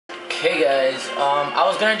Hey guys, I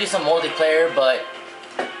was gonna do some multiplayer, but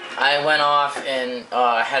I went off and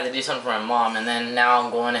I had to do something for my mom, and then now I'm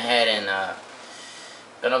going ahead and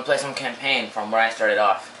gonna play some campaign from where I started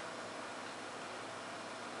off.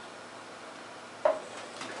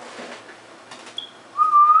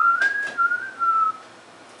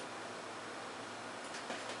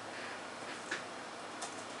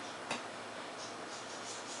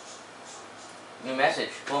 New message,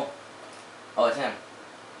 cool. Oh, it's him.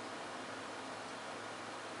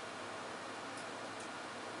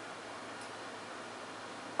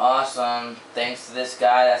 Awesome. Thanks to this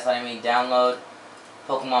guy that's letting me download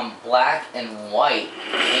Pokemon Black and White.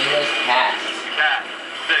 English Patch. Cat,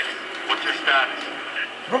 6, what's your status?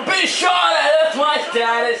 We're being shot at! That's my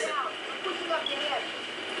status!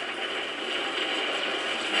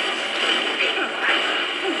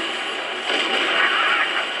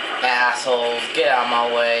 Assholes, get out of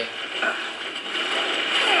my way.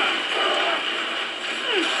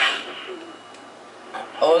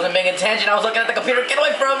 I wasn't paying attention, I was looking at the computer. Get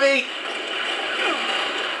away from me!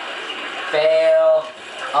 Fail.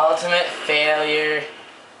 Ultimate failure.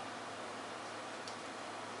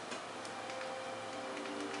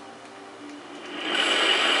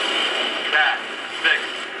 Cat, 6,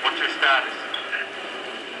 what's your status?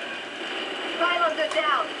 Silos are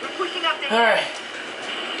down. We're pushing up the hill. Alright.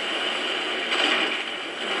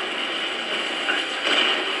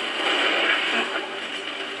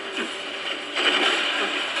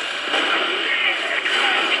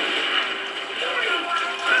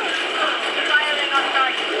 Firing on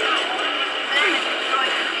target. Enemy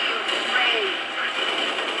destroyed the field. Raid.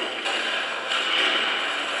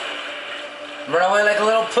 Run away like a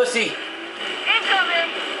little pussy. Incoming!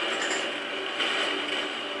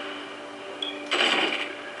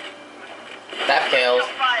 That fails.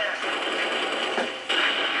 Fire.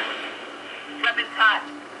 Weapons hot.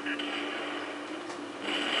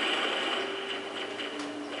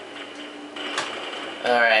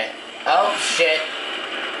 Alright. Oh, shit.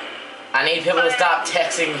 I need people to stop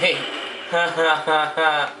texting me.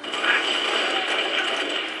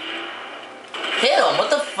 Hit him! What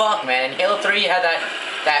the fuck, man? In Halo 3 you had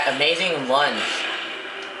that amazing lunge.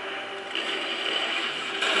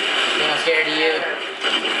 You think I'm scared of you? You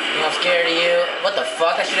think I'm scared of you? What the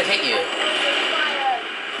fuck? I should have hit you.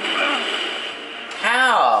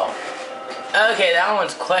 How? Okay, that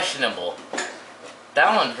one's questionable.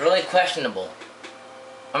 That one's really questionable.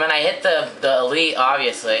 I mean, I hit the elite,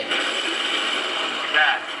 obviously.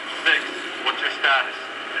 Cat, 6, what's your status?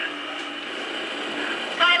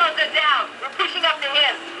 Silos are down. We're pushing up the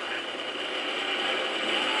hill.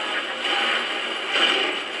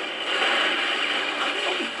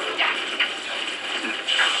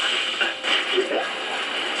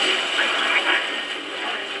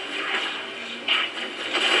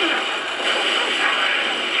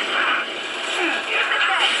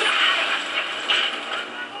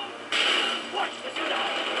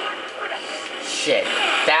 Shit.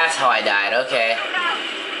 That's how I died. Okay.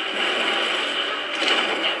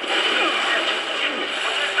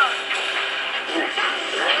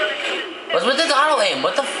 What's with this auto aim?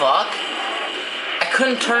 What the fuck? I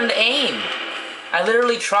couldn't turn to aim. I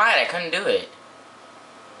literally tried. I couldn't do it.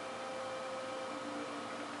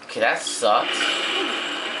 Okay, that sucks.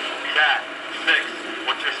 Cat, 6,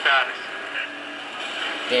 what's your status?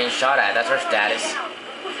 Getting shot at. That's our status.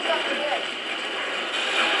 We're pushing up the hill.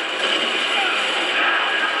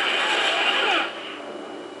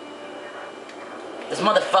 This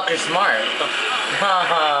motherfucker's smart.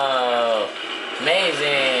 Oh,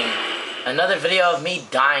 amazing. Another video of me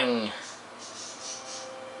dying.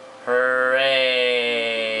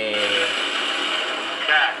 Hooray.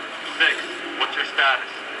 Cat, 6, what's your status?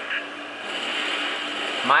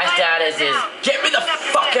 My status is, get me the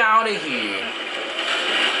fuck out of here.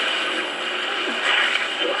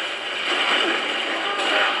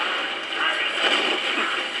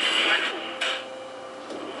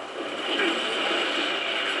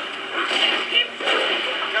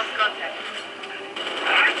 Just contact.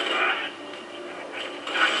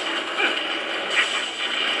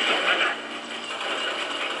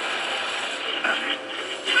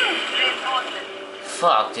 Reinforcement.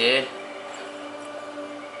 Fuck, dude.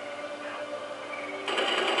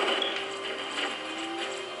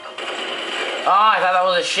 Oh, I thought that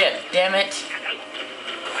was a ship. Damn it.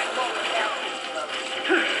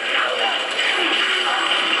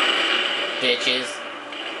 Bitches.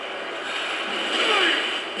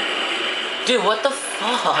 Dude, what the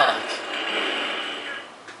fuck?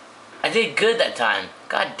 I did good that time.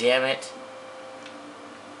 God damn it.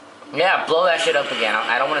 Yeah, blow that shit up again.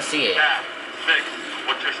 I don't want to see it. Cat, 6,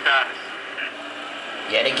 what's your status?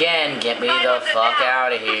 Yet again, get me the fuck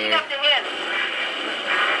out of here.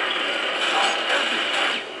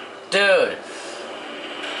 Dude.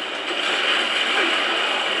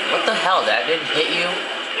 What the hell? That didn't hit you?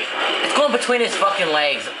 It's going between his fucking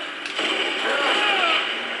legs.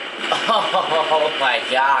 Oh my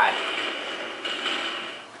god.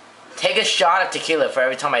 Take a shot of tequila for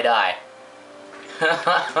every time I die.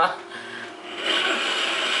 Cat,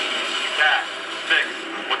 6,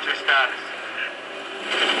 what's your status?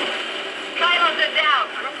 Silos are down.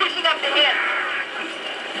 We're pushing up the hill.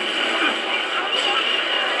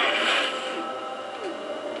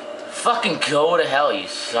 Fucking go to hell, you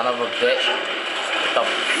son of a bitch. Get the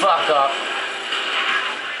fuck up.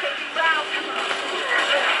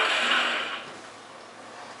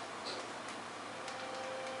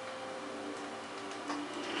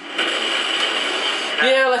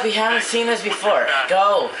 Yeah, like we haven't seen this before.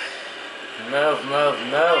 Go. Move, move, move.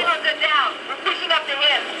 Silos are down. We're pushing up the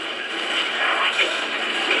hill.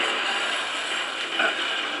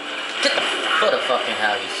 Get the foot of fucking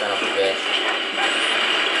hell, you son of a bitch.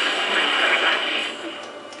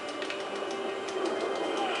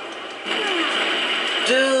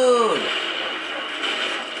 Dude!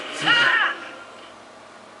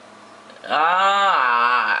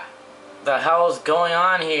 Ah! The hell's going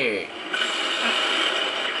on here?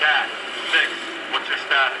 Cat, 6, what's your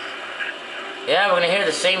status? Yeah, we're gonna hear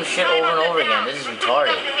the same shit over and over again. This is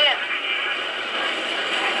retarded.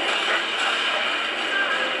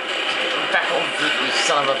 Back over, you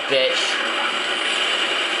son of a bitch.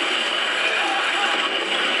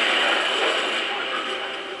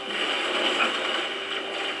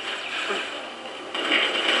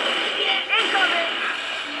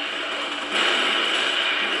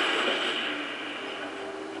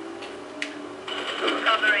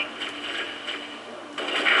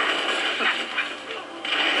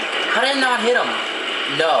 How did I not hit him?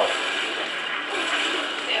 No.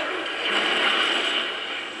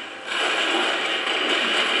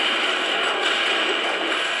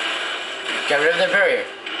 Get rid of the barrier.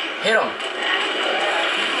 Hit him.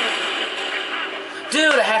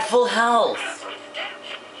 Dude, I had full health.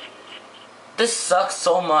 This sucks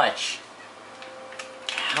so much.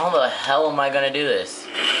 How the hell am I gonna do this?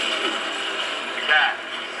 Cat,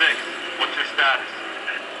 6, what's your status?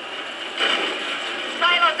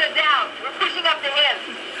 Silos are down. We're pushing up the hill.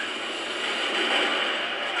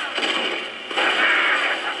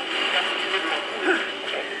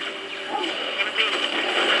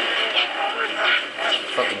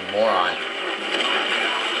 Fucking moron.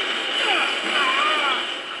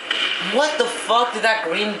 What the fuck did that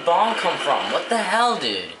green bomb come from? What the hell,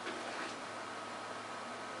 dude?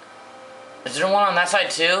 Is there one on that side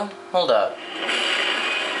too? Hold up.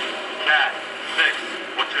 Cat, 6,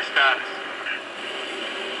 what's your status?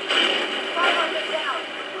 Silos are down.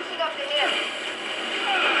 We're pushing up the hill.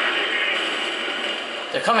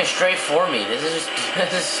 They're coming straight for me. This is just,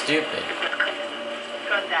 this is stupid.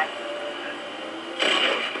 Contact.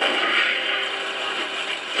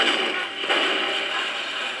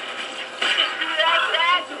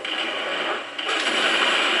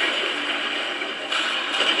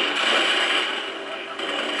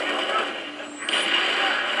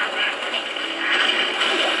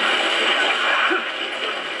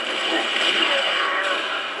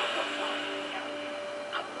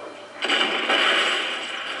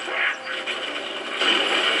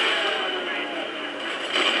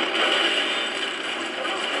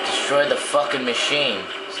 Destroy the fucking machine.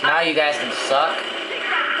 So now you guys can suck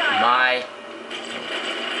my...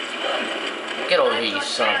 Get over here, you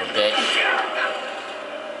son of a bitch.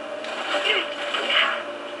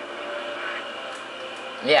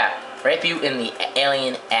 Yeah, rape you in the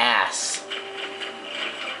alien ass.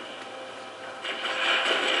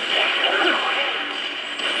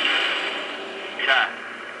 Cat,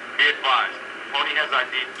 be advised, Pony has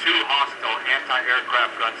ID'd 2 hostile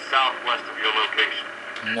anti-aircraft guns southwest of your location.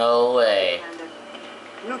 No way.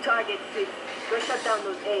 New target 6. Go shut down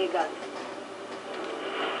those AA guns.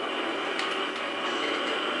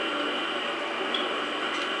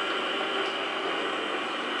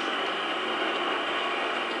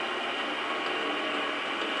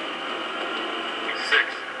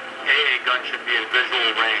 Gun should be in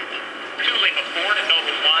visual range. To Lima 4 to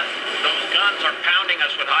Nova 1, those guns are pounding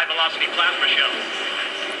us with high-velocity plasma shells.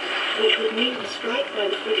 Which would mean a strike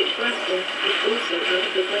by the British blaster is also out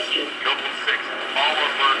of the question. Nova 6, all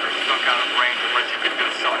our birds are stuck out of range unless you can do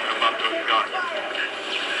something about those guns.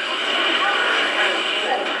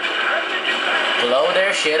 Blow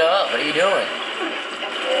their shit up. What are you doing?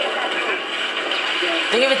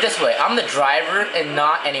 Think of it this way. I'm the driver and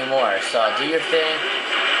not anymore. So do your thing.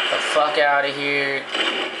 The fuck out of here.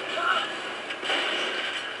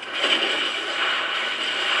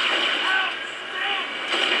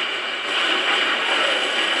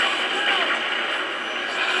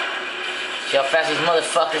 See how fast these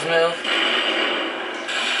motherfuckers move?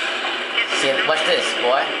 See, watch this,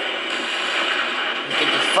 boy. You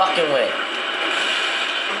think you're fucking with?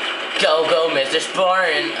 Go, go, Mr.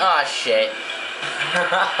 Sporting. Aw, shit.